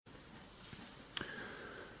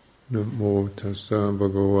Namo tassa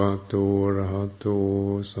bhagavato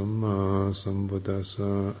arahato samma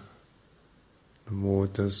sambuddhassa. Namo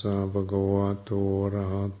tassa bhagavato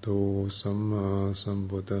arahato samma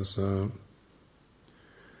sambuddhassa.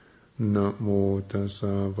 Namo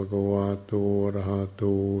tassa bhagavato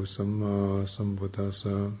arahato samma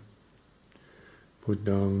sambuddhassa.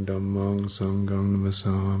 Buddhang dhammang sanghang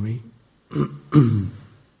namassami.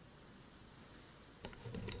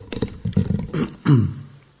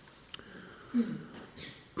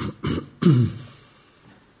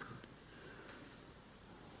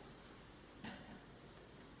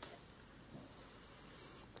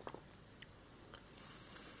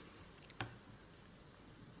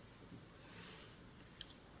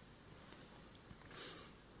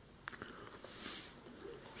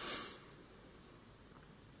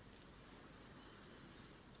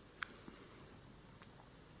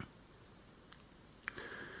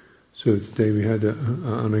 So today we had an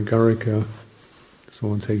anagarika,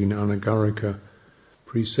 someone taking an anagarika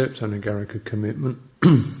precepts, anagarika commitment,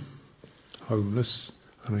 homeless,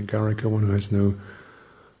 anagarika, one who has no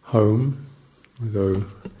home, although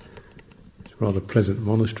it's a rather pleasant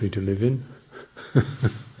monastery to live in.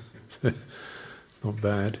 Not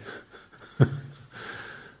bad.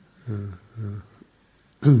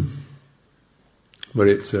 But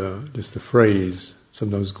it's just a phrase,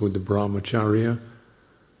 sometimes called the brahmacharya,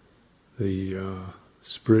 the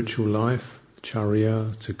spiritual life,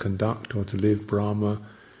 charya, to conduct or to live Brahma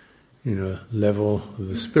in a level of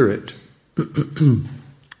the spirit. So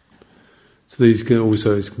these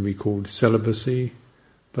can be called celibacy,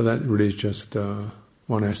 but that really is just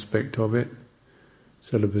one aspect of it.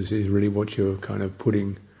 Celibacy is really what you're kind of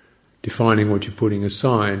defining what you're putting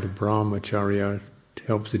aside. Brahmacharya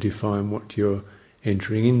helps to define what you're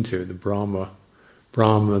entering into. The Brahma,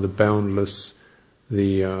 the boundless,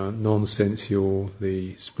 the non-sensual,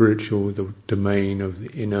 the spiritual, the domain of the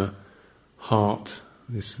inner heart,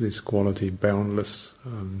 this quality, boundless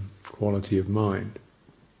quality of mind.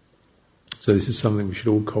 So this is something we should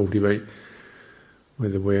all cultivate,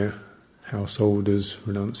 whether we're householders,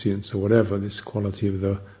 renunciants or whatever, this quality of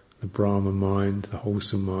the Brahma mind, the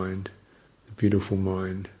wholesome mind, the beautiful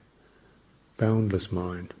mind, boundless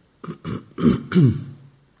mind,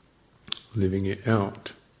 living it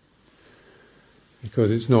out.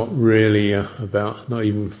 Because it's not really about, not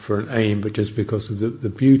even for an aim, but just because of the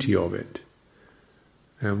beauty of it.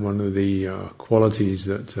 And one of the qualities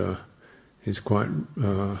that is quite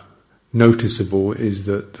noticeable is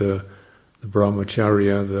that the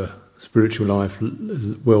brahmacharya, the spiritual life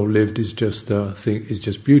well lived, is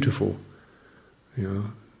just beautiful. You know,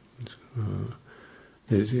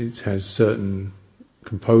 it has certain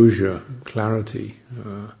composure, clarity,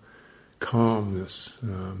 calmness.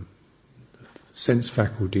 Sense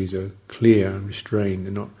faculties are clear and restrained.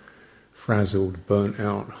 They're not frazzled, burnt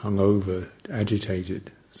out, hungover, agitated.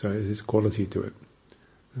 So there's this quality to it.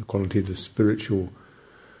 The quality of the spiritual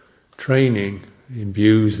training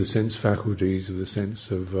imbues the sense faculties with a sense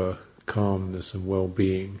of calmness and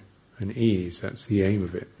well-being and ease. That's the aim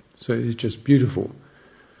of it. So it's just beautiful.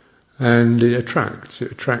 And it attracts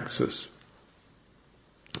us.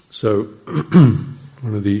 So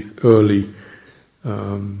one of the early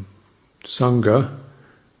Sangha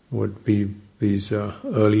would be these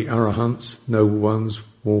early arahants, noble ones,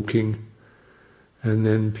 walking, and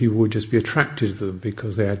then people would just be attracted to them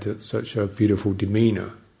because they had such a beautiful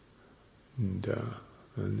demeanour. And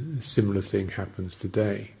a similar thing happens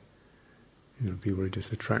today. You know, people are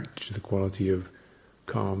just attracted to the quality of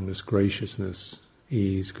calmness, graciousness,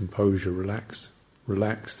 ease, composure, relaxed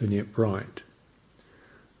and yet bright.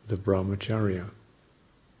 The brahmacharya.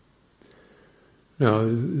 Now,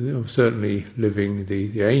 certainly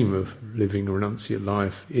the aim of living a renunciate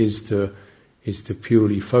life is to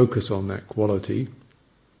purely focus on that quality,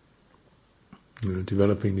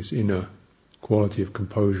 developing this inner quality of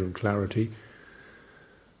composure and clarity.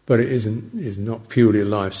 But it is not purely a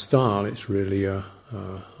lifestyle, it's really a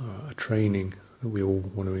training that we all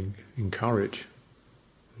want to encourage.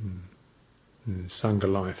 And Sangha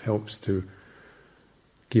life helps to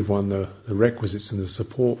give one the requisites and the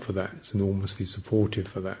support for that. It's enormously supportive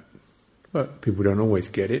for that. But people don't always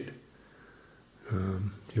get it.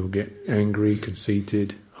 People get angry,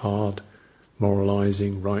 conceited, hard,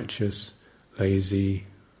 moralizing, righteous, lazy,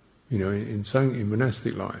 in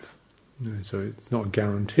monastic life. So it's not a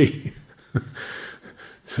guarantee. So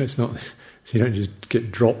it's not, you don't just get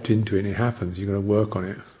dropped into it and it happens. You've got to work on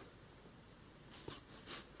it.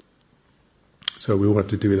 So we all have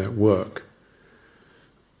to do that work.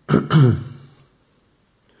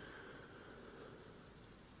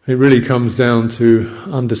 It really comes down to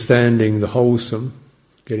understanding the wholesome,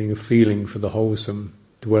 getting a feeling for the wholesome,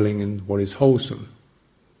 dwelling in what is wholesome.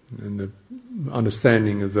 And the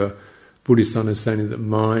understanding of the Buddhist understanding that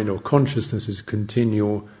mind or consciousness is a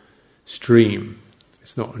continual stream.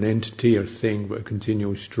 It's not an entity or thing, but a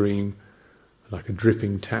continual stream, like a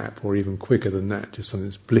dripping tap, or even quicker than that, just something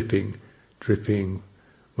that's blipping, dripping,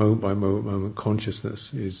 moment by moment consciousness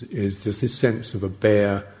is just this sense of a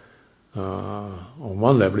bare, on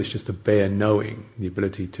one level it's just a bare knowing, the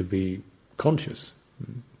ability to be conscious.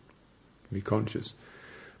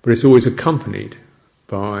 But it's always accompanied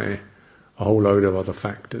by a whole load of other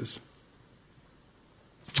factors.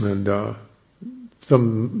 And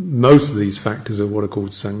most of these factors are what are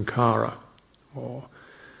called sankhara, or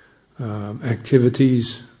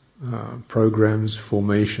activities, programs,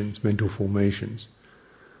 formations, mental formations.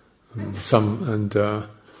 So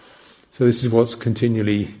this is what's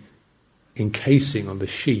continually encasing on the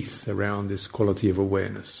sheath around this quality of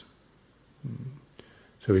awareness.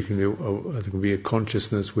 So there can be a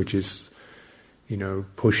consciousness which is,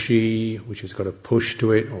 pushy, which has got a push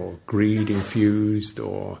to it, or greed infused,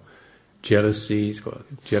 or jealousy. It's got a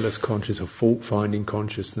jealous consciousness, a fault-finding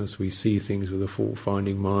consciousness. We see things with a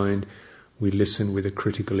fault-finding mind. We listen with a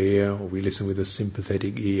critical ear, or we listen with a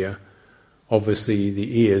sympathetic ear. Obviously,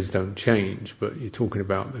 the ears don't change, but you're talking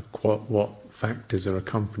about what factors are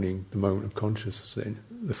accompanying the moment of consciousness,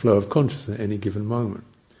 the flow of consciousness at any given moment.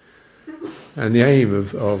 And the aim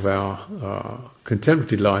of our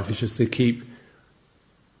contemplative life is just to keep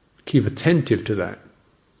attentive to that,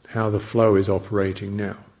 how the flow is operating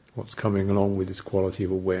now, what's coming along with this quality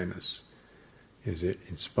of awareness. Is it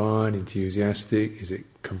inspired, enthusiastic? Is it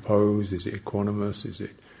composed? Is it equanimous? Is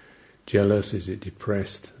it jealous? Is it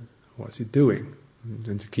depressed? What's it doing?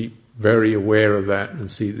 And to keep very aware of that and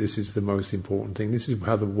see this is the most important thing. This is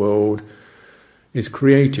how the world is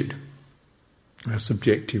created. Our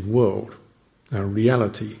subjective world, our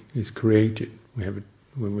reality is created.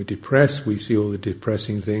 When we're depressed, we see all the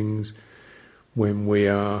depressing things. When we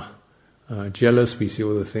are jealous, we see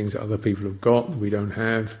all the things that other people have got that we don't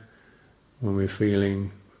have. When we're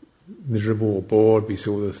feeling miserable or bored, we see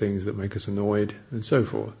all the things that make us annoyed, and so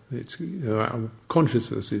forth. Our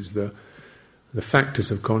consciousness is the factors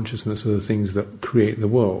of consciousness are the things that create the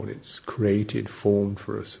world. It's created, formed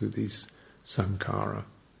for us with these sankhara.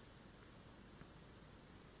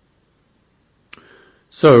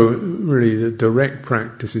 So, really, the direct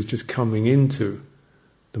practice is just coming into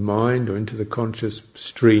the mind or into the conscious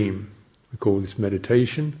stream. We call this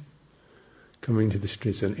meditation. Coming to the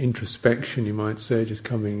stream, it's an introspection, you might say, just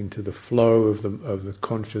coming into the flow of the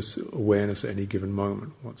conscious awareness at any given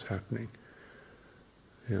moment, what's happening.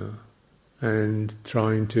 Yeah. And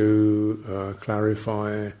trying to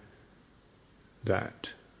clarify that.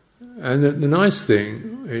 And the nice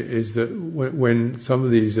thing is that when some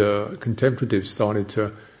of these contemplatives started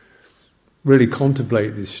to really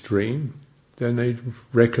contemplate this stream, then they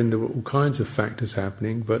reckoned there were all kinds of factors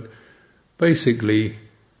happening, but basically,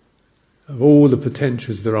 of all the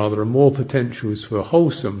potentials there are more potentials for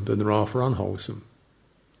wholesome than there are for unwholesome.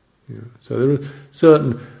 Yeah. So there are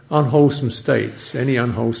certain unwholesome states. Any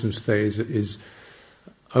unwholesome state is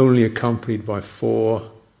only accompanied by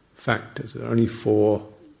 4 factors. There are only 4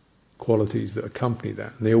 qualities that accompany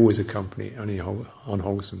that, and they always accompany any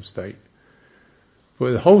unwholesome state.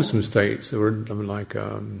 But the wholesome states are like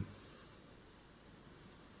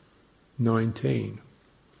 19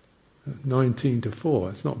 to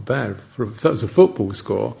 4. It's not bad. If that's a football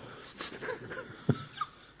score.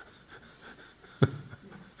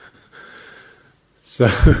 So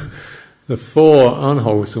the 4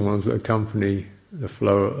 unwholesome ones that accompany the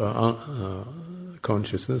flow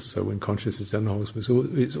consciousness, so when consciousness is unwholesome,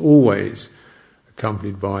 it's always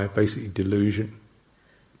accompanied by basically delusion.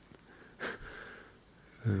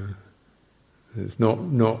 It's not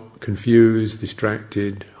confused,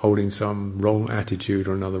 distracted, holding some wrong attitude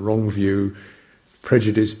or another wrong view,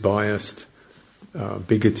 prejudiced, biased,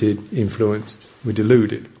 bigoted, influenced. We're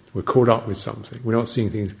deluded. We're caught up with something. We're not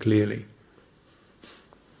seeing things clearly.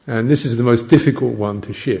 And this is the most difficult one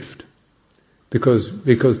to shift. Because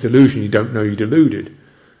delusion, you don't know you're deluded.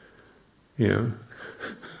 You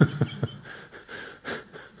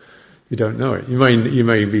don't know it. You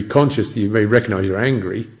may be conscious, you may recognise you're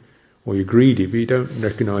angry, or you're greedy, but you don't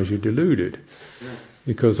recognise you're deluded,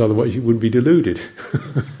 because otherwise you wouldn't be deluded.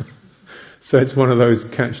 So it's one of those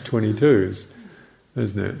catch-22s,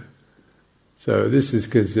 isn't it? So this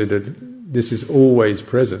is always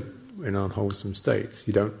present in unwholesome states.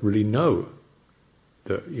 You don't really know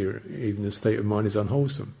that even the state of mind is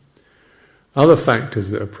unwholesome. Other factors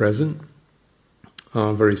that are present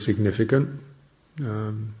are very significant.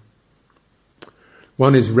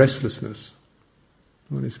 One is restlessness.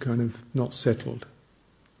 One is kind of not settled.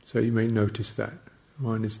 So you may notice that.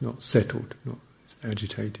 Mind is not settled, it's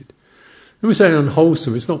agitated. When we say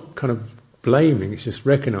unwholesome, it's not kind of blaming, it's just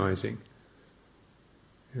recognizing.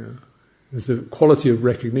 As the quality of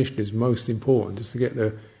recognition is most important, is to get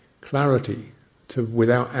the clarity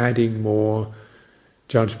without adding more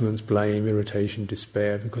judgments, blame, irritation,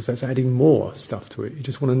 despair, because that's adding more stuff to it. You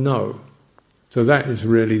just want to know. So that is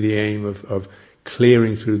really the aim of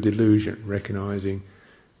clearing through delusion, recognizing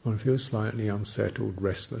one feels slightly unsettled,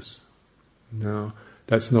 restless. Now,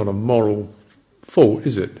 that's not a moral fault,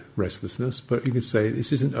 is it, restlessness? But you could say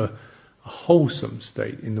this isn't a wholesome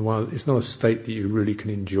state. In the one, it's not a state that you really can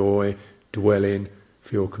enjoy, dwell in,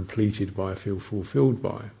 feel completed by, feel fulfilled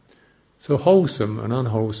by. So wholesome and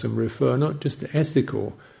unwholesome refer not just to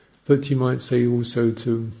ethical, but you might say also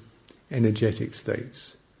to energetic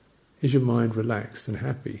states. Is your mind relaxed and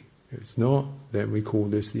happy? If it's not, then we call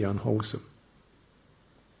this the unwholesome.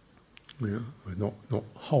 Not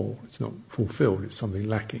whole, it's not fulfilled, it's something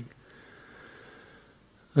lacking.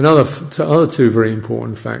 Other two very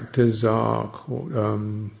important factors are called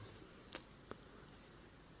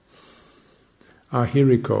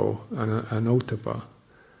ahiriko and ottappa.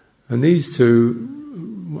 And these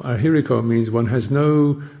two, ahiriko means one has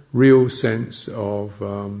no real sense of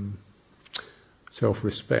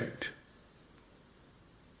self-respect.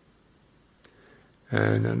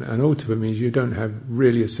 And ottappa means you don't have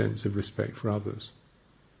really a sense of respect for others.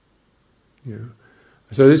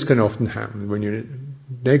 So this can often happen when you're in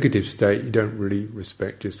a negative state. You don't really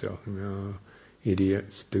respect yourself. Idiot,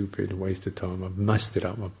 stupid, waste of time. I've messed it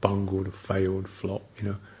up. I've bungled, failed, flopped.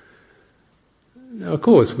 Now, of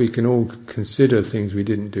course, we can all consider things we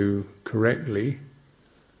didn't do correctly,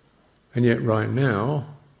 and yet right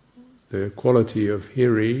now, the quality of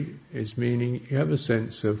hiri is meaning you have a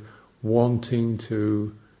sense of wanting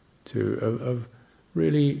of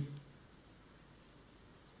really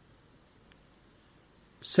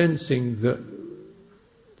sensing that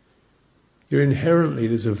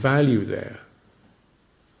there's a value there,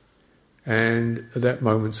 and at that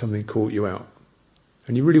moment something caught you out,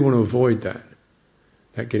 and you really want to avoid that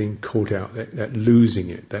getting caught out, that losing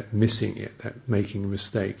it, that missing it, that making a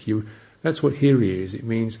mistake. That's what hiri is. It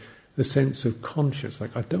means the sense of conscience,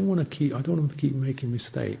 like I don't want to keep making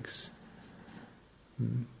mistakes.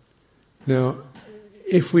 Now,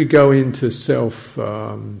 if we go into self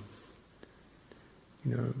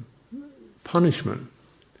punishment,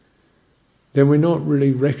 then we're not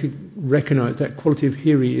really recognize that quality of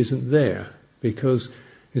hiri isn't there, because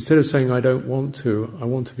instead of saying I want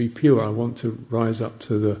to be pure, I want to rise up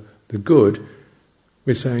to the good,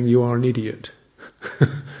 we're saying you are an idiot.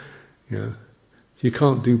 So you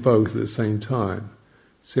can't do both at the same time.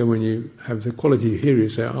 So when you have the quality of hiri, you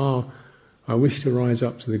say, I wish to rise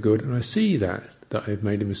up to the good, and I see that I've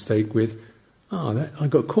made a mistake with, I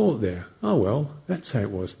got caught there. Oh well, that's how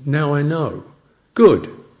it was. Now I know. Good.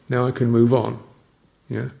 Now I can move on.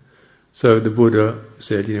 So the Buddha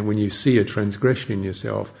said, when you see a transgression in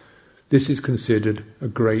yourself, this is considered a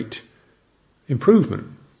great improvement,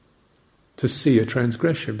 to see a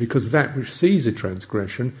transgression, because that which sees a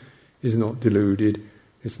transgression is not deluded,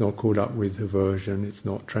 it's not caught up with aversion, it's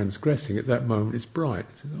not transgressing. At that moment it's bright.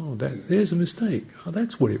 It says, there's a mistake.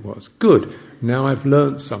 That's what it was. Good. Now I've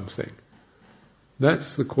learnt something.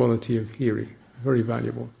 That's the quality of hiri. Very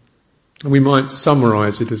valuable. And we might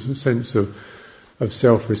summarise it as a sense of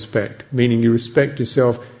self-respect, meaning you respect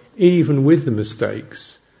yourself even with the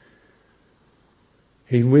mistakes,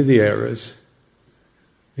 even with the errors,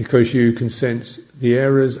 because you can sense the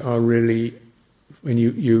errors are really when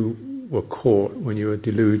you were caught, when you were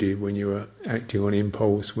deluded, when you were acting on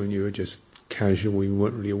impulse, when you were just casual, you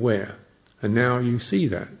weren't really aware. And now you see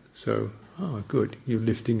that. So, good, you're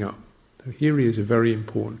lifting up. So hiri is very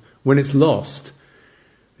important. When it's lost,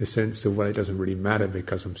 the sense of, it doesn't really matter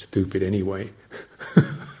because I'm stupid anyway.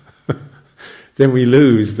 Then we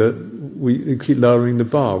lose that, we keep lowering the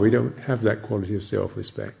bar. We don't have that quality of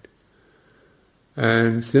self-respect.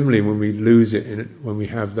 And similarly, when we lose it, when we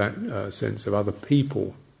have that sense of other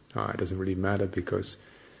people, it doesn't really matter because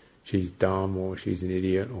she's dumb, or she's an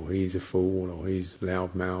idiot, or he's a fool, or he's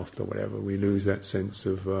loud-mouthed, or whatever. We lose that sense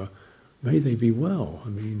of, may they be well.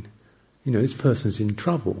 This person's in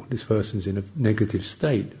trouble, this person's in a negative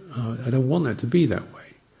state. I don't want that to be that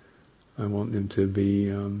way. I want them to be,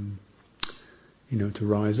 to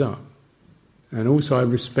rise up. And also I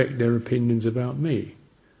respect their opinions about me.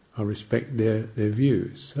 I respect their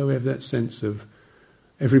views. So we have that sense of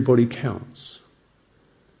everybody counts.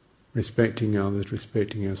 Respecting others,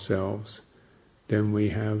 respecting ourselves. Then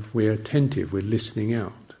we're attentive, we're listening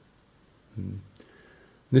out.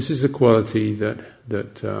 This is a quality that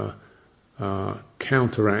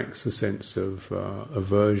counteracts the sense of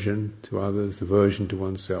aversion to others, aversion to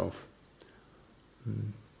oneself.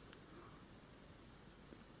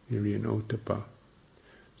 Hiriyanotapa.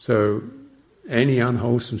 So, any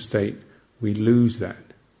unwholesome state, we lose that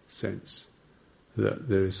sense that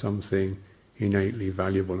there is something innately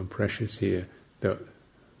valuable and precious here that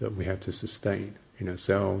we have to sustain in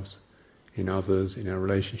ourselves, in others, in our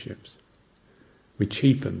relationships. We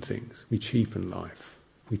cheapen things, we cheapen life,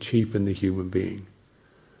 we cheapen the human being.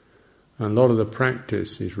 And a lot of the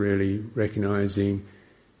practice is really recognizing,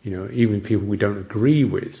 even people we don't agree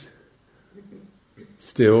with,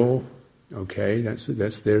 still, okay, that's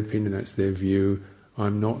their opinion, that's their view.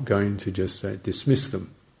 I'm not going to just dismiss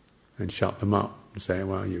them and shut them up and say,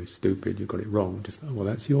 well, you're stupid, you got it wrong. Just, well,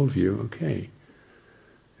 that's your view, okay.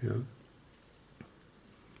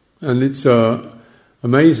 And it's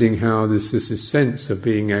amazing how there's this sense of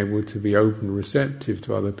being able to be open and receptive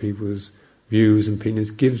to other people's views and opinions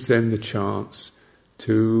gives them the chance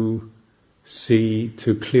to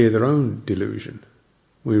clear their own delusion.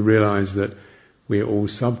 We realise that we're all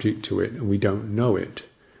subject to it and we don't know it.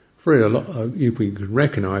 If we can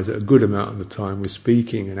recognise that a good amount of the time we're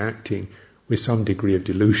speaking and acting with some degree of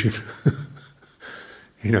delusion.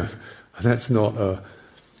 And that's not a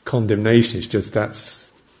condemnation, it's just that's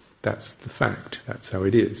the fact, that's how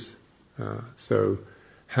it is. So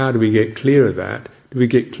how do we get clear of that? Do we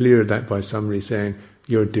get clear of that by somebody saying,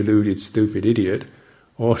 you're a deluded, stupid idiot?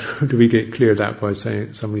 Or do we get clear of that by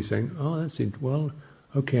somebody saying, oh, that's it, well,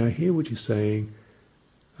 okay, I hear what you're saying,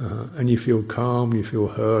 and you feel calm, you feel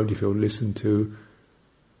heard, you feel listened to,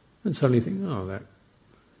 and suddenly you think,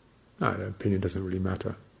 that opinion doesn't really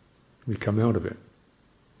matter. We come out of it.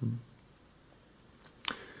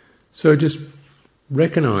 So just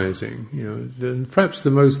recognizing, perhaps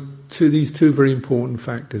these two very important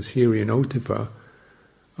factors, hiri and ottappa,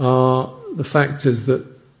 are the factors that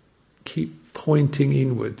keep pointing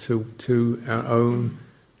inward to our own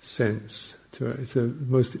sense. It's the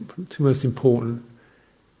two most important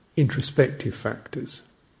introspective factors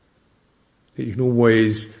that you can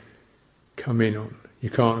always come in on. You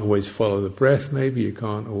can't always follow the breath, maybe you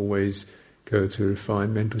can't always go to a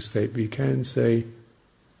refined mental state, but you can say,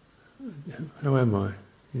 how am I?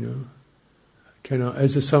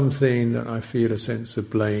 Is there something that I feel a sense of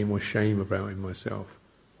blame or shame about in myself?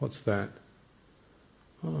 What's that?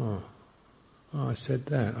 I said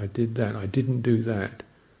that, I did that, I didn't do that.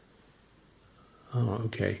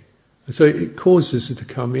 Okay. So it causes us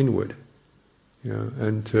to come inward,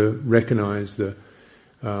 and to recognise the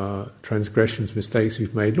transgressions, mistakes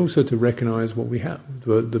we've made, and also to recognise what we have,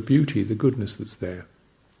 the beauty, the goodness that's there.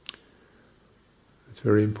 It's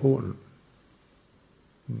very important.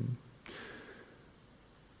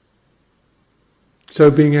 So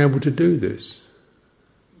being able to do this.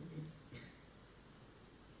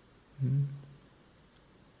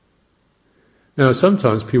 Now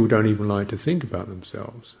sometimes people don't even like to think about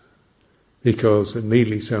themselves because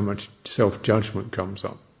immediately so much self-judgment comes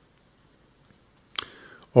up.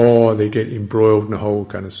 Or they get embroiled in a whole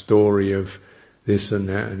kind of story of this and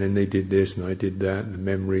that, and then they did this and I did that, and the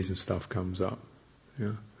memories and stuff comes up.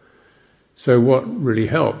 So what really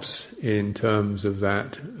helps in terms of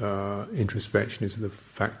that introspection is the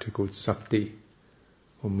factor called sati,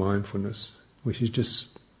 or mindfulness, which is just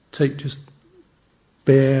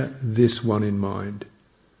bear this one in mind.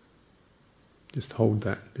 Just hold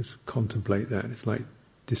that, just contemplate that. It's like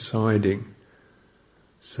deciding,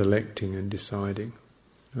 selecting and deciding.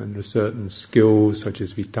 And there are certain skills such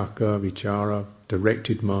as vitakka, vichara,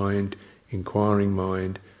 directed mind, inquiring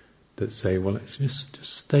mind, that say, well, let's just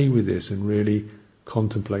stay with this and really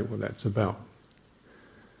contemplate what that's about.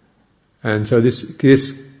 And so this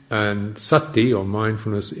and sati, or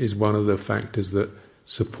mindfulness, is one of the factors that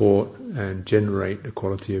support and generate the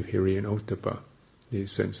quality of hiri and ottappa, the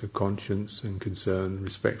sense of conscience and concern,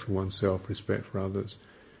 respect for oneself, respect for others.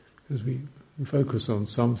 Because we focus on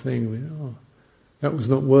something, that was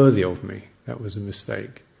not worthy of me, that was a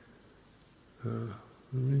mistake.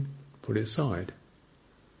 Put it aside.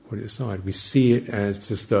 Put it aside. We see it as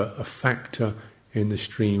just a factor in the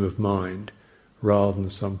stream of mind rather than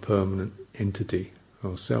some permanent entity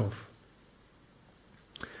or self.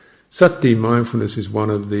 Sati, mindfulness, is one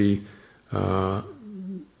of the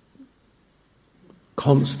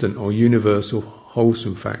constant or universal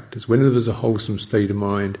wholesome factors. Whenever there's a wholesome state of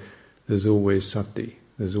mind, there's always sati,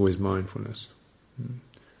 there's always mindfulness.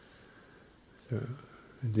 So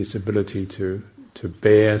this ability to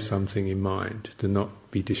bear something in mind, to not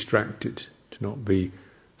be distracted, to not be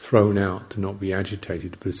thrown out, to not be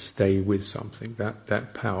agitated, but stay with something,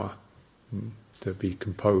 that power. to be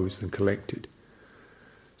composed and collected.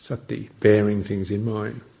 Sati, bearing things in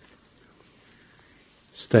mind.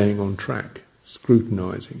 Staying on track,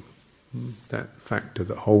 scrutinizing. That factor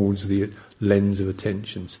that holds the lens of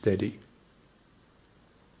attention steady.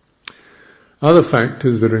 Other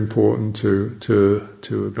factors that are important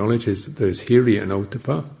to acknowledge is that there's hiri and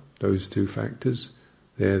ottappa, those two factors,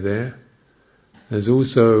 they're there. There's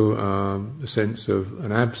also a sense of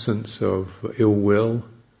an absence of ill will,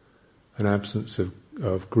 an absence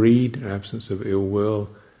of greed, an absence of ill will,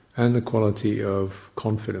 and the quality of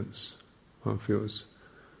confidence. One feels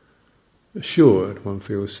assured, one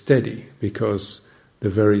feels steady, because the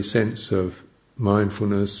very sense of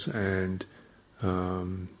mindfulness and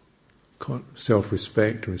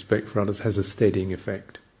self-respect and respect for others has a steadying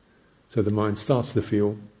effect. So the mind starts to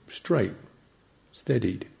feel straight,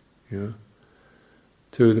 steadied,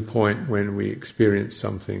 to the point when we experience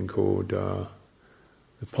something called, the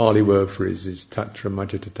Pali word for it is tatra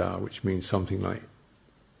majjhatthata, which means something like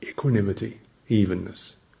equanimity,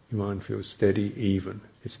 evenness. Your mind feels steady, even.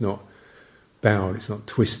 It's not bowed, it's not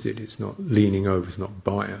twisted, it's not leaning over, it's not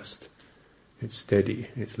biased. It's steady,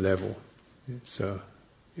 it's level, it's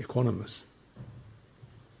equanimous.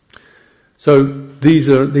 So these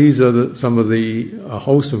are some of the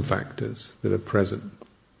wholesome factors that are present.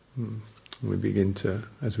 We begin to,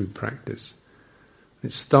 as we practice.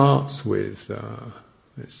 It starts with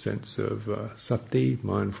this sense of sati,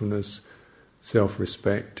 mindfulness,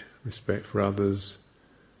 self-respect, respect for others,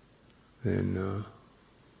 then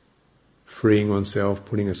freeing oneself,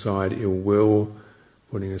 putting aside ill will,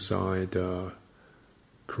 putting aside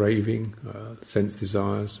craving, sense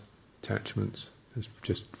desires, attachments,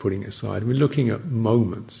 just putting it aside. We're looking at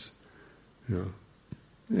moments,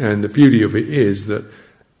 and the beauty of it is that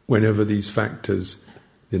whenever these factors,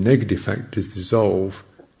 the negative factors, dissolve,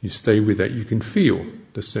 you stay with that, you can feel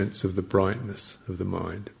the sense of the brightness of the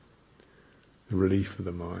mind, the relief of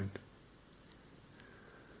the mind,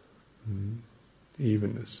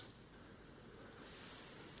 evenness.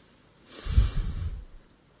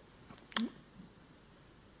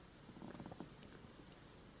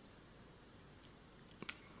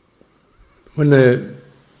 When the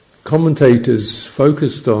commentators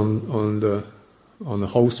focused on the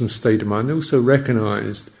wholesome state of mind, they also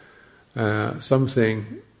recognised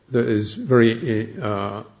something that is very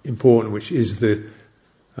important, which is the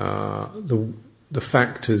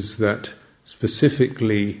factors that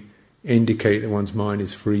specifically indicate that one's mind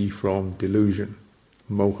is free from delusion,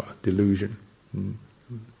 moha, delusion.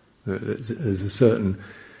 There's a certain,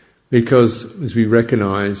 because as we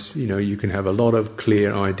recognise, you can have a lot of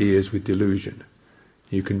clear ideas with delusion.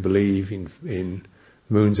 You can believe in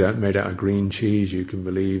moons made out of green cheese. You can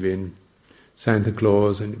believe in Santa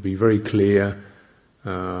Claus, and it'll be very clear.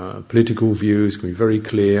 Political views can be very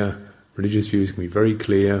clear. Religious views can be very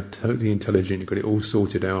clear. Totally intelligent. You've got it all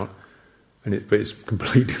sorted out, but it's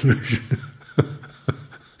complete delusion.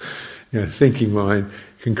 Thinking mind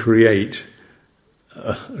can create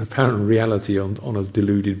an apparent reality on a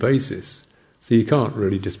deluded basis. So you can't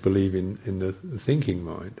really just believe in the thinking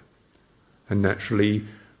mind. And naturally,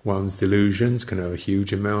 one's delusions can have a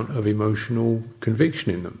huge amount of emotional conviction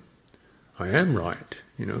in them. I am right,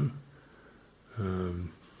 I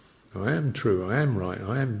am true, I am right,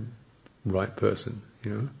 I am the right person,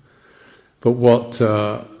 But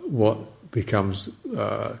what becomes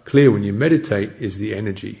clear when you meditate is the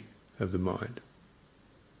energy of the mind.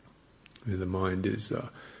 The mind is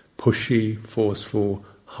pushy, forceful,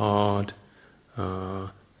 hard,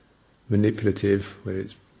 manipulative, where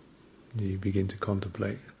you begin to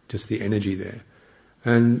contemplate just the energy there.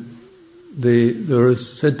 And there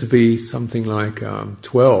is said to be something like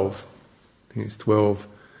 12, I think it's 12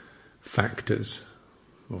 factors,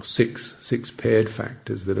 or six paired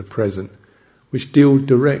factors that are present, which deal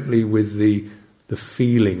directly with the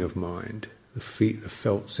feeling of mind, the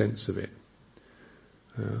felt sense of it,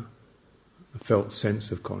 the felt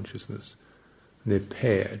sense of consciousness. And they're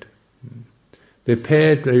paired. They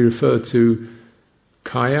refer to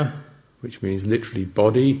kaya, which means literally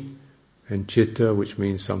body, and citta, which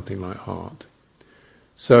means something like heart.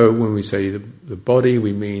 So when we say the body,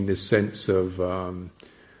 we mean this sense of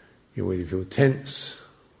whether you feel tense,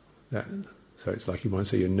 so it's like you might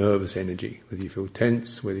say your nervous energy, whether you feel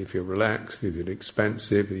tense, whether you feel relaxed, whether you feel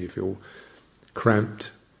expansive, whether you feel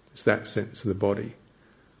cramped. It's that sense of the body,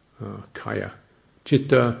 kaya.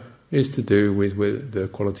 Citta is to do with the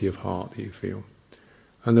quality of heart that you feel.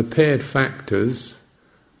 And the paired factors,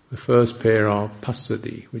 the first pair are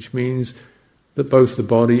passaddhi, which means that both the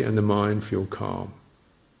body and the mind feel calm,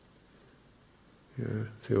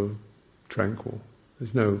 feel tranquil.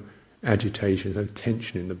 There's no agitation, there's no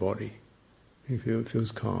tension in the body. It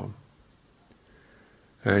feels calm.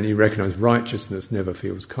 And you recognize righteousness never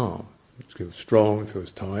feels calm. It feels strong, it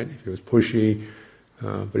feels tight, it feels pushy,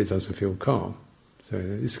 but it doesn't feel calm. So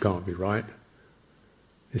this can't be right.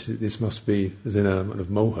 This must be, there's an element of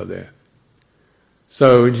moha there.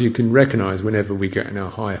 So as you can recognize, whenever we get in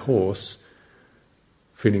our high horse,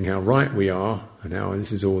 feeling how right we are, and how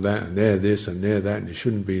this is all that, and they're this, and they're that, and it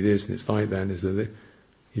shouldn't be this, and it's like that, and it's that.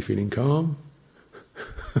 You feeling calm?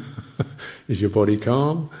 Is your body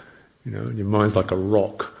calm? Your mind's like a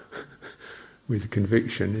rock with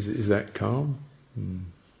conviction. Is that calm?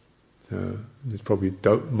 So there's probably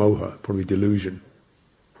moha, probably delusion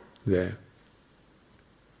there.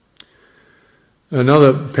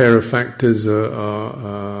 Another pair of factors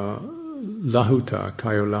are lahuta,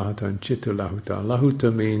 kayo lahuta and chitta lahuta.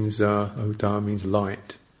 Lahuta means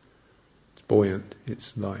light. It's buoyant.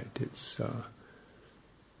 It's light. It's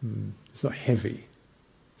not heavy.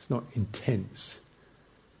 It's not intense.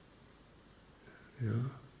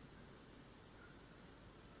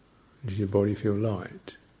 Does your body feel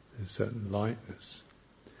light? There's a certain lightness.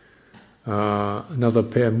 Another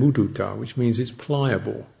pair, mudita, which means it's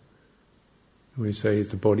pliable. When we say is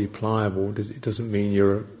the body pliable, it doesn't mean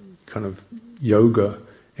you're a kind of yoga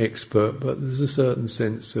expert, but there's a certain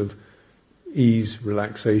sense of ease,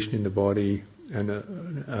 relaxation in the body, and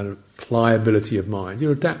a pliability of mind.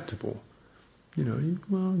 You're adaptable.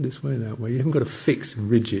 This way, that way. You haven't got a fixed,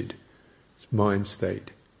 rigid mind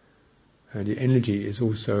state. And your energy is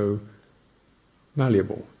also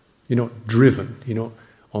malleable. You're not driven. You're not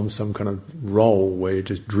on some kind of roll where you're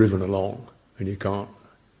just driven along and you can't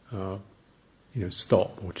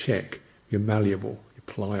stop or check. You're malleable, you're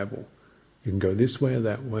pliable. You can go this way or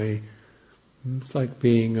that way. It's like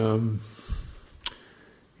being a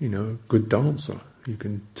good dancer. You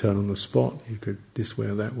can turn on the spot, you could this way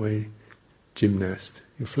or that way. Gymnast,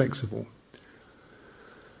 you're flexible.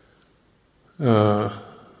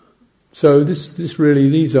 So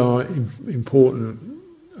these are important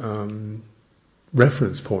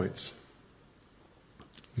reference points,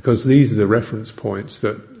 because these are the reference points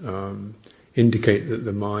that indicate that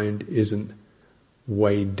the mind isn't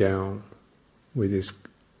weighed down with this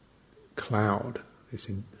cloud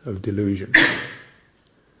of delusion.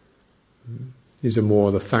 These are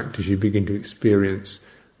more the factors you begin to experience.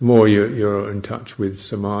 The more you're in touch with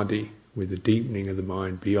samadhi, with the deepening of the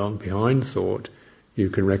mind behind thought, you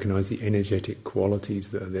can recognize the energetic qualities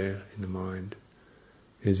that are there in the mind.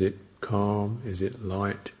 Is it calm? Is it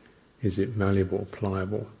light? Is it malleable,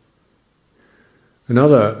 pliable?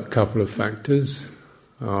 Another couple of factors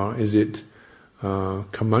are, is it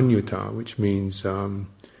kamanyuta, which means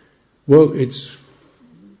it's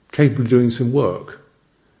capable of doing some work.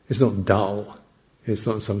 It's not dull. It's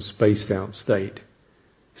not some spaced out state.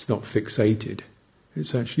 It's not fixated.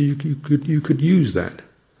 It's actually you could use that.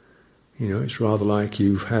 It's rather like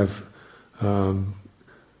you have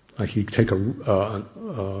like you take an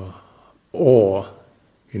ore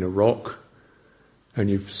in a rock, and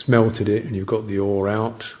you've smelted it, and you've got the ore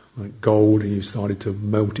out like gold, and you've started to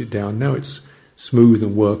melt it down. Now it's smooth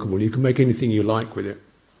and workable. You can make anything you like with it.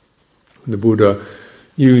 And the Buddha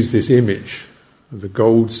used this image of the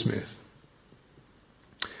goldsmith,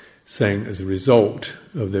 saying as a result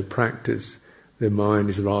of their practice, their mind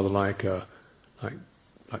is rather like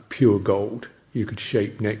pure gold. You could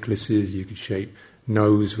shape necklaces, you could shape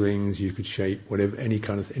nose rings, you could shape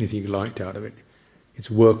anything you liked out of it. It's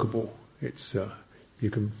workable. It's you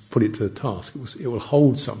can put it to the task. It will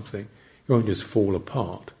hold something. It won't just fall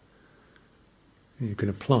apart. You can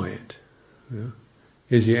apply it.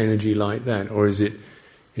 Is your energy like that, or is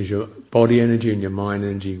your body energy and your mind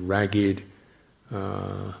energy ragged,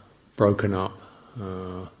 broken up,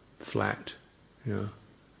 flat,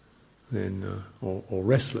 then or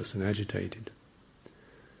restless and agitated?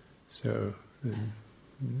 So,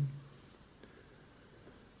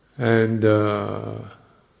 and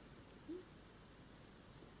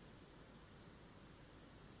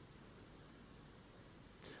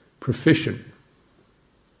proficient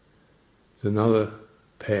is another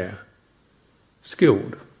pair.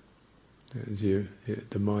 Skilled, as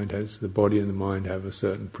the body and the mind have a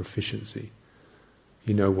certain proficiency.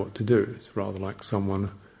 You know what to do. It's rather like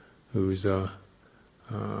someone who is a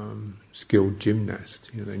skilled gymnast.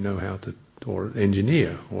 They know how to, or an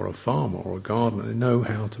engineer, or a farmer, or a gardener. They know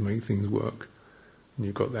how to make things work. And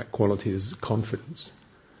you've got that quality as confidence.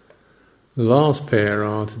 The last pair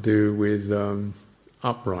are to do with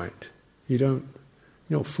upright. You're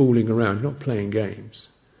not fooling around. You're not playing games.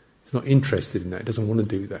 It's not interested in that. It doesn't want to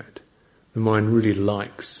do that. The mind really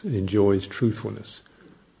likes and enjoys truthfulness.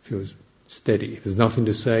 Feels steady. If there's nothing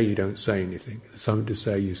to say, you don't say anything. If there's something to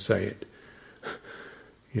say, you say it.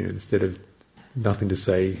 Instead of nothing to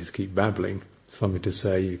say, just keep babbling. Something to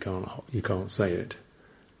say, you can't say it.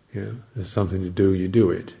 There's something to do, you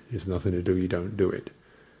do it. There's nothing to do, you don't do it.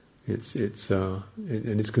 And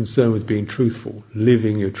it's concerned with being truthful,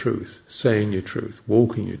 living your truth, saying your truth,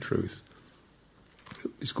 walking your truth.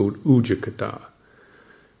 It's called ujakata,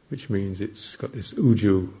 which means it's got this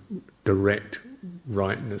uju, direct,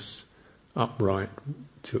 rightness, upright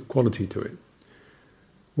quality to it,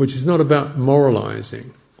 which is not about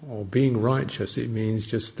moralizing or being righteous. It means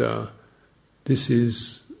just this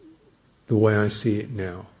is the way I see it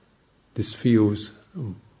now. This feels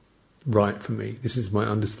right for me. This is my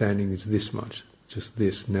understanding is this much, just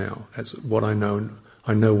this now. That's what I know.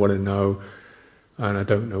 I know what I know, and I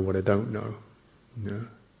don't know what I don't know.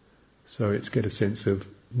 So it's get a sense of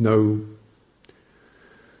no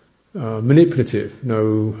manipulative,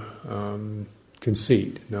 no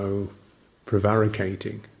conceit, no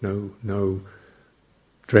prevaricating, no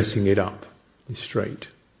dressing it up. It's straight.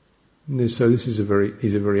 So these are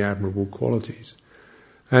very admirable qualities.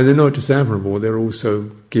 And they're not just admirable, they also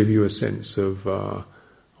give you a sense of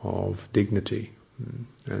dignity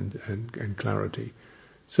and clarity.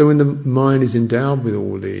 So when the mind is endowed with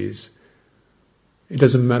all these, it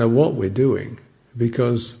doesn't matter what we're doing,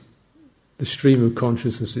 because the stream of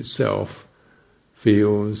consciousness itself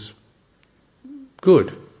feels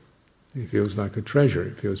good. It feels like a treasure,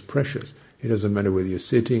 it feels precious. It doesn't matter whether you're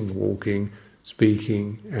sitting, walking,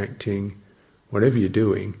 speaking, acting, whatever you're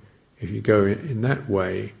doing. If you go in that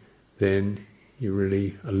way, then you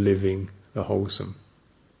really are living the wholesome.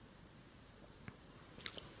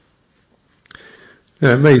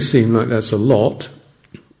 Now, it may seem like that's a lot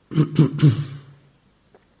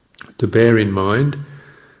to bear in mind,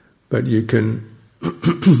 but you can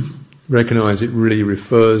recognize it really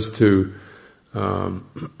refers to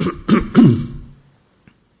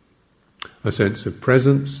a sense of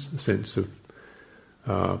presence, a sense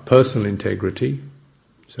of personal integrity.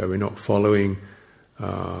 So we're not following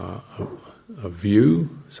a view,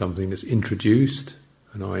 something that's introduced,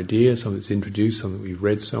 an idea, something that's introduced, something we've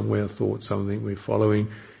read somewhere, thought something. We're following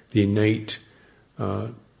the innate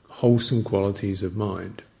wholesome qualities of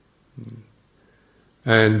mind.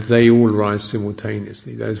 And they all rise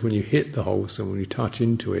simultaneously. That is, when you hit the wholesome, when you touch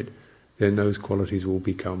into it, then those qualities will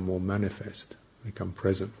become more manifest, become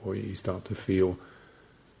present for you. You start to feel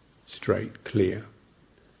straight, clear.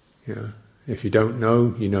 If you don't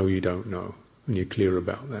know, you know you don't know, and you're clear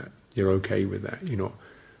about that. You're okay with that. You're not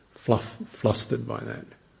flustered by that.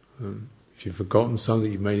 If you've forgotten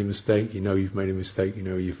something, you've made a mistake, you know you've made a mistake, you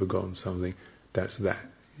know you've forgotten something, that's that.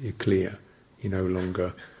 You're clear. You're no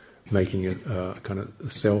longer making a kind of a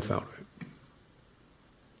self out of it.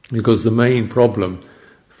 Because the main problem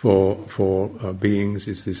for beings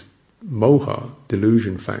is this moha,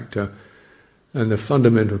 delusion factor, and the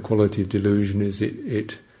fundamental quality of delusion is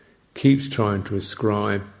it keeps trying to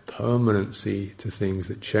ascribe permanency to things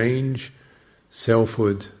that change,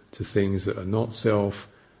 selfhood to things that are not self,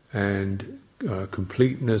 and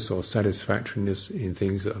completeness or satisfactoriness in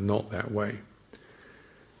things that are not that way.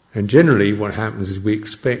 And generally what happens is we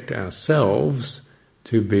expect ourselves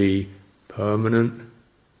to be permanent,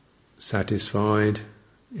 satisfied,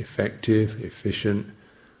 effective, efficient,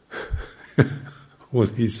 all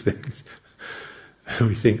these things. And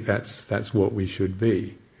we think that's what we should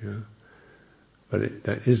be. But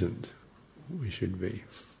that isn't what we should be.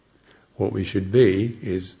 What we should be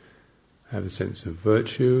is have a sense of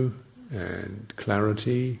virtue and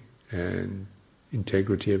clarity and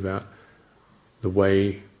integrity about the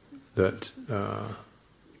way that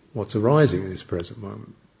what's arising in this present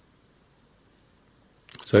moment.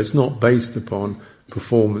 So it's not based upon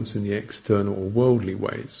performance in the external or worldly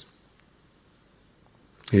ways.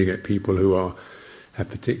 You get people who have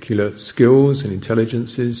particular skills and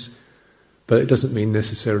intelligences, but it doesn't mean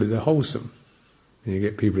necessarily they're wholesome. And you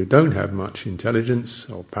get people who don't have much intelligence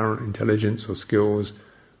or apparent intelligence or skills,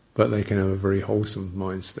 but they can have a very wholesome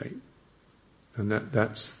mind state. And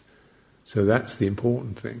that's the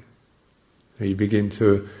important thing. And you begin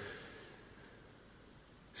to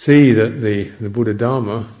see that the Buddha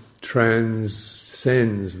Dharma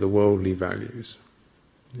transcends the worldly values.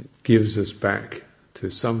 It gives us back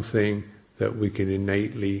to something that we can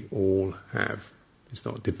innately all have. It's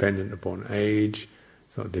not dependent upon age,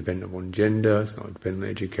 it's not dependent upon gender, it's not dependent on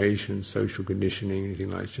education, social conditioning, anything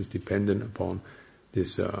like that. It's just dependent upon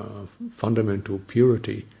this fundamental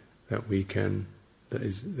purity that we can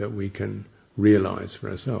realize for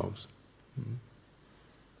ourselves.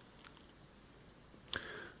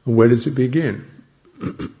 And where does it begin?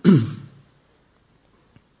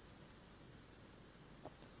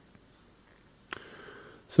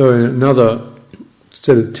 So in another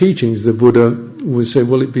set of teachings, the Buddha would say,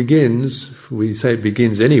 well, it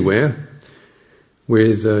begins anywhere,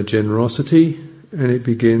 with generosity, and it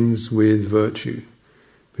begins with virtue.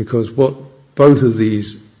 Because what both of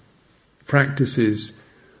these practices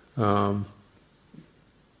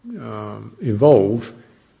involve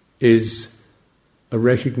is a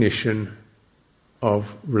recognition of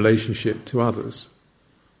relationship to others.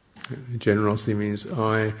 Generosity means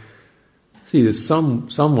I see there's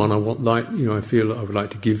someone I feel I would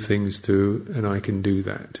like to give things to, and I can do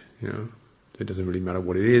that. It doesn't really matter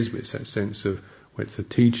what it is, but it's that sense of whether it's a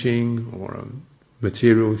teaching or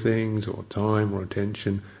material things or time or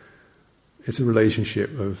attention. It's a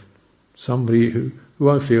relationship of somebody who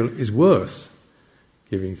I feel is worth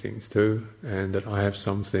giving things to, and that I have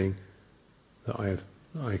something that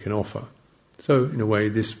I can offer. So in a way,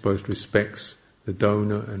 this both respects the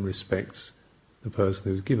donor and respects the person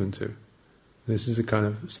who's given to. This is a kind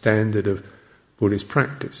of standard of Buddhist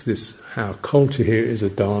practice. Our culture here is a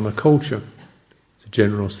dana culture. It's a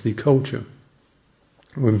generosity culture.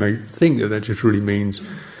 We may think that just really means,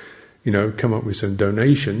 come up with some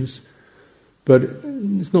donations, but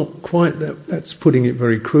it's not quite that. That's putting it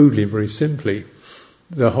very crudely, very simply.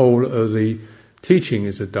 The whole of the teaching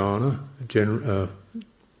is a dana,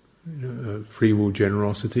 free will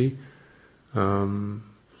generosity. The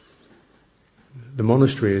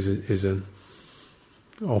monastery is an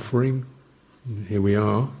offering. Here we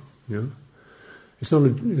are. It's not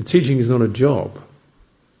teaching is not a job.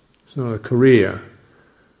 It's not a career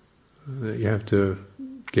that you have to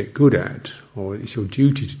get good at, or it's your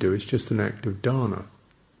duty to do. It's just an act of dana.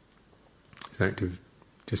 It's an act of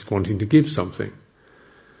just wanting to give something.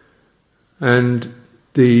 And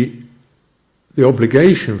the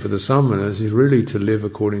obligation for the samanas is really to live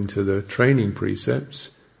according to the training precepts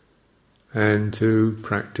and to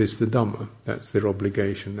practice the Dhamma. That's their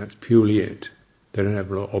obligation. That's purely it. They don't have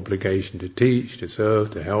an obligation to teach, to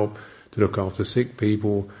serve, to help, to look after sick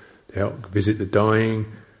people, to help visit the dying.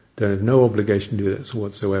 They have no obligation to do that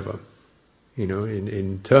whatsoever.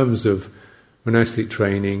 In terms of monastic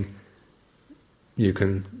training, you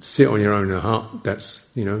can sit on your own in a hut. That's,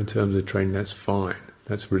 in terms of training, that's fine.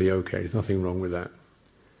 That's really okay. There's nothing wrong with that.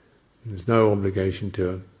 There's no obligation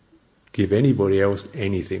to give anybody else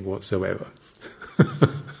anything whatsoever.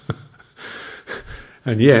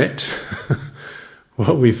 And yet,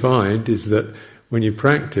 what we find is that when you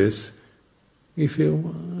practice, you feel,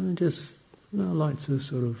 I'd like to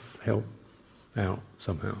sort of help out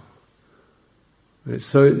somehow. And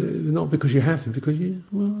it's so not because you have to, because I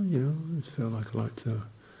just feel like I'd like to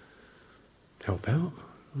help out.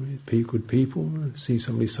 Be good people, see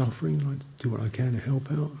somebody suffering, like to do what I can to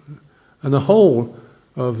help out. And the whole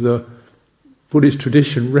of the Buddhist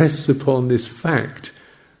tradition rests upon this fact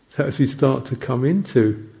that as we start to come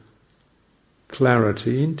into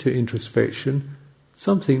clarity, into introspection,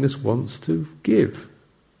 something just wants to give.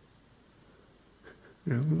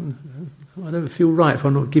 I don't feel right if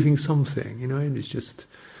I'm not giving something, and it's just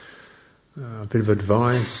a bit of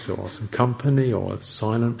advice or some company or a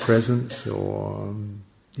silent presence or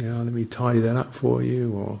let me tidy that up for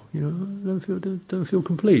you, or don't feel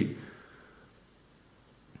complete.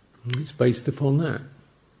 It's based upon that,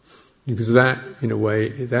 because that, in a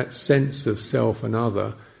way, that sense of self and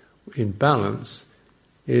other in balance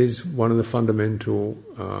is one of the fundamental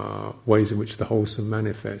ways in which the wholesome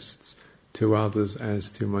manifests. To others as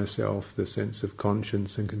to myself, the sense of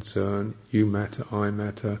conscience and concern. You matter, I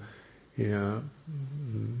matter. I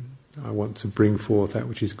want to bring forth that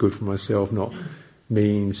which is good for myself, not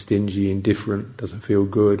mean, stingy, indifferent, doesn't feel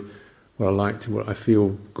good. What I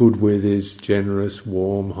feel good with is generous,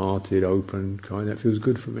 warm-hearted, open, kind. That feels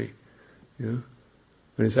good for me. And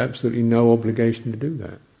it's absolutely no obligation to do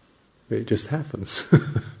that. It just happens.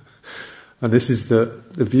 And this is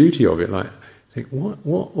the beauty of it. Like, think,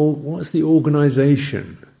 what's the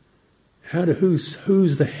organisation?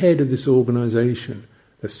 Who's the head of this organisation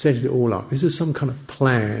that set it all up? Is there some kind of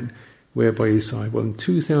plan whereby you decide, well, in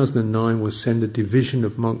 2009 we'll send a division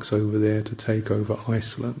of monks over there to take over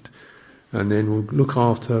Iceland, and then we'll look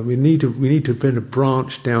after. We need to build a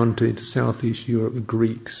branch down into Southeast Europe, the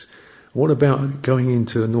Greeks. What about going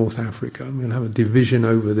into North Africa? We'll have a division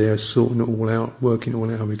over there, sorting it all out, working it all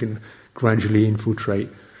out. How we're going to gradually infiltrate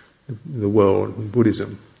the world with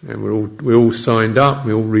Buddhism, and we're all signed up.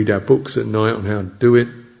 We all read our books at night on how to do it,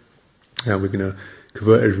 how we're going to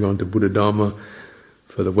convert everyone to Buddha Dharma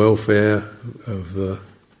for the welfare of the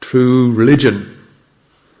true religion.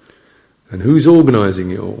 And who's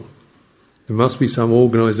organising it all? There must be some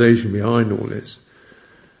organisation behind all this.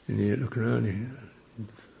 And you look around,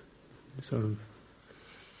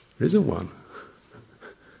 there isn't one.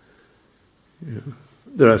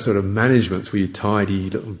 there are sort of managements where you tidy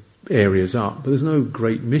little areas up, but there's no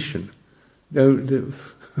great mission. But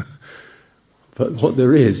what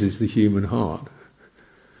there is the human heart.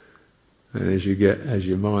 And as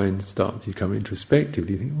your mind starts to become introspective,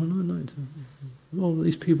 you think, well,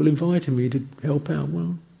 these people invited me to help out.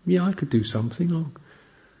 Well, yeah, I could do something.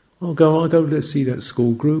 I'll go. Let's see that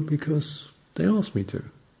school group because they asked me to.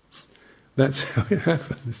 That's how it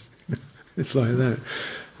happens. It's like that.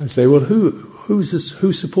 I say, well, who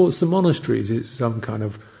supports the monasteries? Is it some kind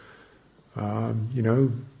of,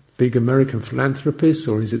 big American philanthropist,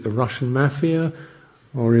 or is it the Russian mafia,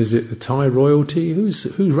 or is it the Thai royalty? Who's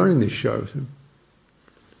running this show?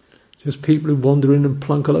 Just people who wander in and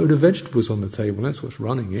plunk a load of vegetables on the table. That's what's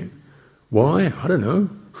running it. Why? I don't know.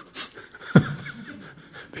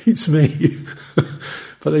 Beats me.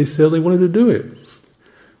 But they said they wanted to do it.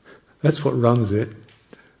 That's what runs it.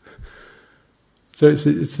 So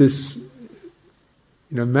it's this,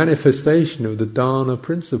 manifestation of the dana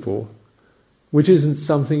principle, which isn't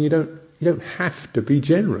something you don't have to be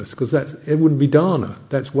generous, because it wouldn't be dana.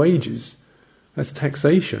 That's wages. That's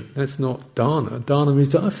taxation. That's not dana. Dana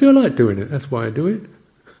means that I feel like doing it. That's why I do it,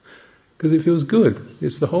 because it feels good.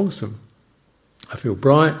 It's the wholesome. I feel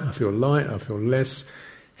bright. I feel light. I feel less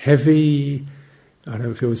heavy. I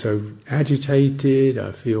don't feel so agitated.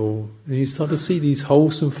 And you start to see these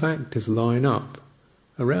wholesome factors line up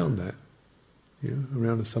around that,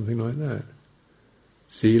 around something like that.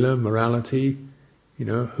 Sila, morality,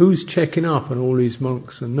 who's checking up on all these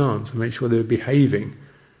monks and nuns to make sure they're behaving?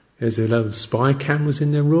 There's a lot of spy cameras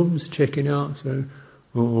in their rooms checking out. So,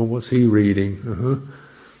 what's he reading?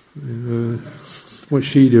 What's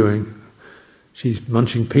she doing? She's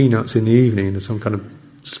munching peanuts in the evening. There's some kind of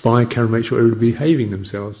spy camera to make sure everybody's behaving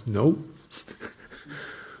themselves. No.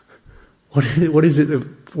 What is it?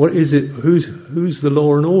 Who's the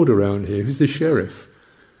law and order around here? Who's the sheriff?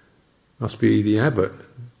 Must be the abbot,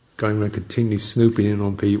 going around continually snooping in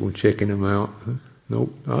on people and checking them out.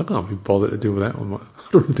 Nope, I can't be bothered to do that. I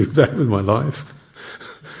don't do that with my life.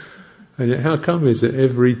 And yet, how come is it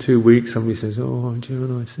every 2 weeks somebody says, "Oh,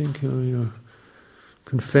 John, I think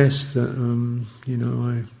confess that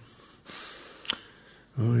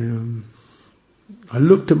I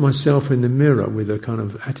looked at myself in the mirror with a kind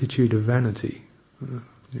of attitude of vanity.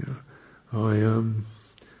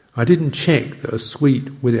 I didn't check that a sweet,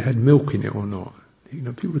 whether it had milk in it or not."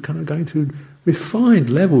 People are kind of going through refined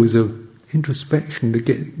levels of introspection to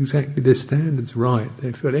get exactly their standards right.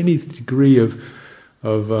 They feel any degree of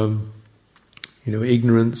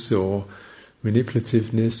ignorance or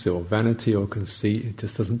manipulativeness or vanity or conceit, it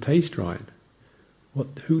just doesn't taste right.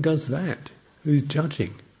 Who does that? Who's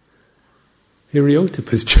judging?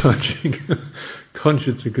 Hierotapus judging.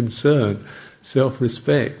 Conscience and concern,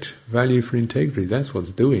 self-respect, value for integrity. That's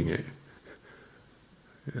what's doing it.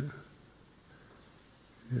 Yeah.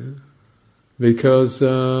 Because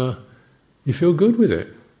you feel good with it.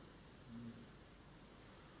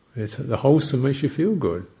 The wholesome makes you feel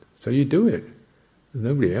good, so you do it. There's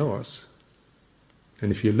nobody else.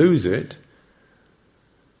 And if you lose that,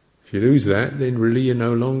 then really you're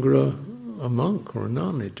no longer a monk or a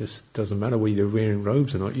nun. It just doesn't matter whether you're wearing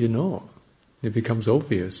robes or not. You're not. It becomes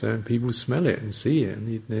obvious, and people smell it and see it, and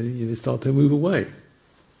you start to move away,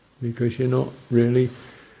 because you're not really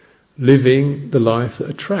living the life that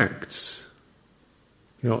attracts.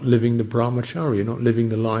 You're not living the brahmacharya. You're not living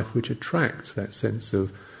the life which attracts, that sense of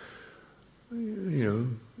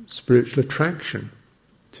spiritual attraction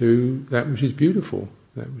to that which is beautiful,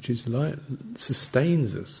 that which is light,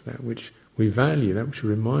 sustains us, that which we value, that which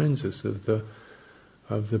reminds us of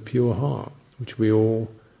the pure heart, which we all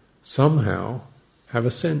somehow have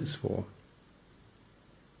a sense for.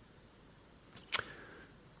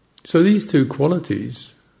 So these two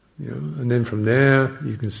qualities, and then from there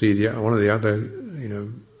you can see one of the other,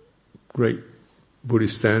 great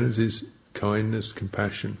Buddhist standards is kindness,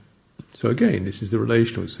 compassion. So again, this is the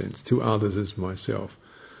relational sense, to others as myself.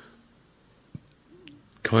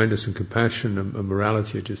 Kindness and compassion and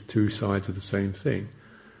morality are just two sides of the same thing.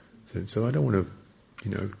 So I don't want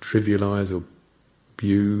to, trivialize or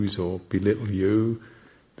abuse or belittle you,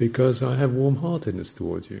 because I have warm-heartedness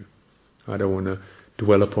towards you. I don't want to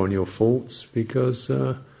dwell upon your faults, because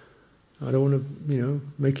I don't want to,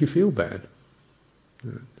 make you feel bad.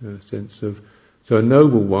 So a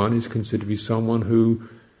noble one is considered to be someone who,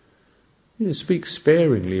 speaks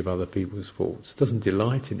sparingly of other people's faults, doesn't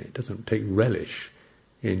delight in it, doesn't take relish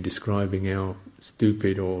in describing how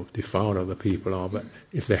stupid or defiled other people are. But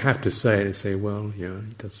if they have to say it, they say, well, he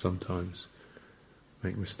does sometimes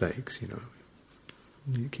make mistakes,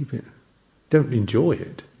 You keep it, don't enjoy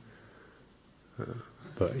it.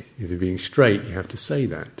 but if you're being straight, you have to say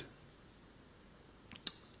that.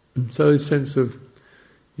 So a sense of,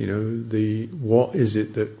 what is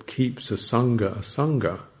it that keeps a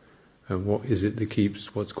sangha, and what is it that keeps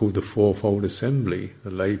what's called the fourfold assembly,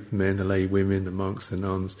 the lay men, the lay women, the monks, the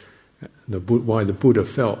nuns, why the Buddha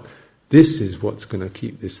felt this is what's going to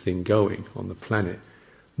keep this thing going on the planet,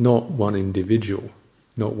 not one individual,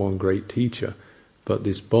 not one great teacher, but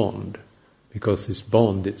this bond, because this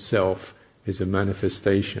bond itself is a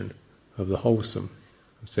manifestation of the wholesome,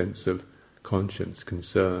 a sense of conscience,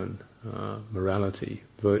 concern, morality,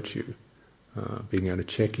 virtue, being able to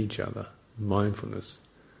check each other, mindfulness.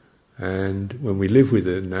 And when we live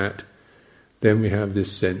within that, then we have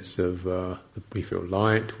this sense of we feel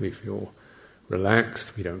light, we feel relaxed,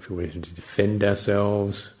 we don't feel we have to defend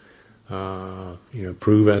ourselves,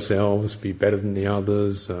 prove ourselves, be better than the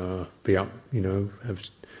others, be up,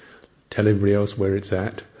 tell everybody else where it's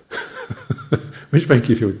at, which make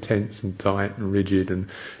you feel tense and tight and rigid and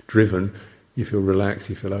driven. You feel relaxed,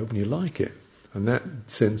 you feel open, you like it. And that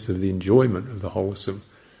sense of the enjoyment of the wholesome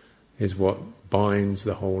is what binds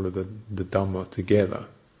the whole of the Dhamma together.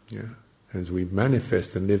 Yeah? As we manifest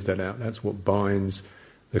and live that out, that's what binds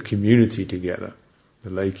the community together, the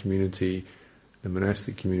lay community, the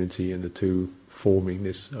monastic community, and the two forming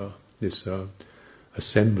this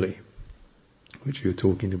assembly, which we were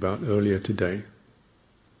talking about earlier today.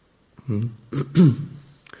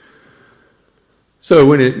 So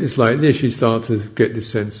when it's like this, you start to get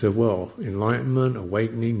this sense of, enlightenment,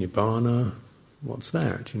 awakening, nibbana. What's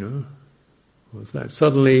that? What's that?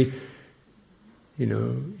 Suddenly,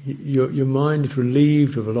 your mind is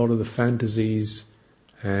relieved of a lot of the fantasies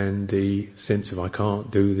and the sense of I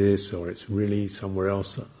can't do this, or it's really somewhere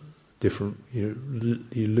else different. You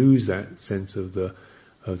lose that sense of the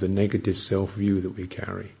negative self-view that we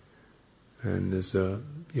carry, and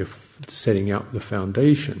you're setting up the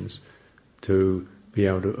foundations to be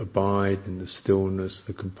able to abide in the stillness,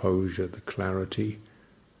 the composure, the clarity,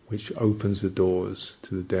 which opens the doors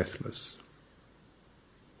to the deathless.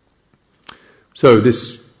 So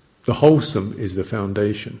the wholesome is the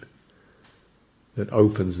foundation that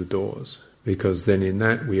opens the doors, because then in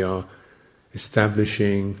that we are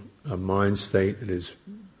establishing a mind state that is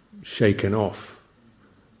shaken off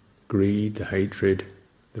greed, the hatred,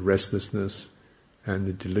 the restlessness, and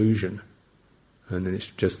the delusion. And then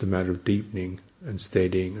it's just a matter of deepening and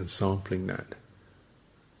steadying and sampling that.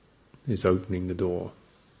 Is opening the door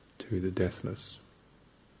to the deathless.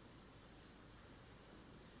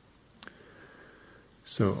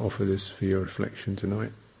 So offer this for your reflection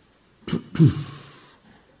tonight.